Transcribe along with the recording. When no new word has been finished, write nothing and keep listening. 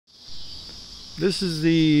This is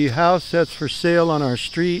the house that's for sale on our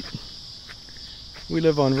street. We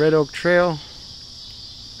live on Red Oak Trail,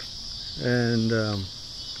 and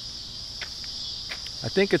I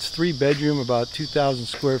think it's 3-bedroom, about 2,000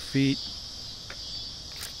 square feet.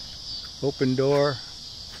 Open door,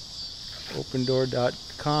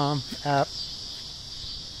 opendoor.com app.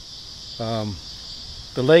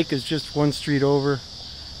 The lake is just one street over.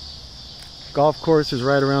 Golf course is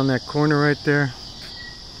right around that corner right there.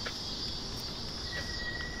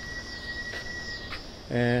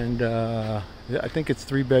 And I think it's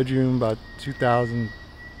 3-bedroom, about 2,000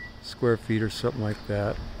 square feet or something like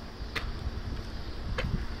that.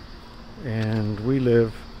 And we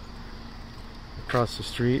live across the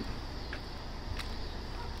street.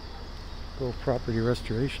 Go Property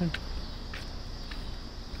Restoration.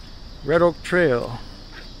 Red Oak Trail.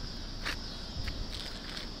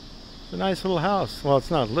 It's a nice little house. Well,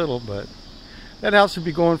 it's not little, but that house would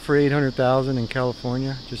be going for $800,000 in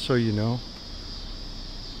California, just so you know.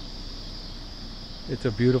 It's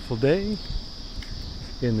a beautiful day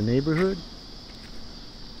in the neighborhood.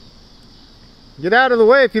 Get out of the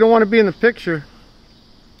way if you don't want to be in the picture.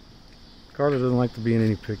 Carla doesn't like to be in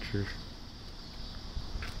any pictures.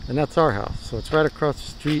 And that's our house. So it's right across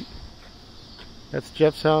the street. That's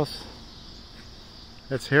Jeff's house.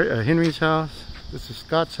 That's Henry's house. This is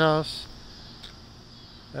Scott's house.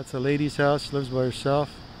 That's a lady's house. She lives by herself.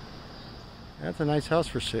 That's a nice house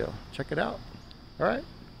for sale. Check it out. Alright?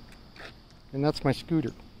 And that's my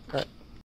scooter.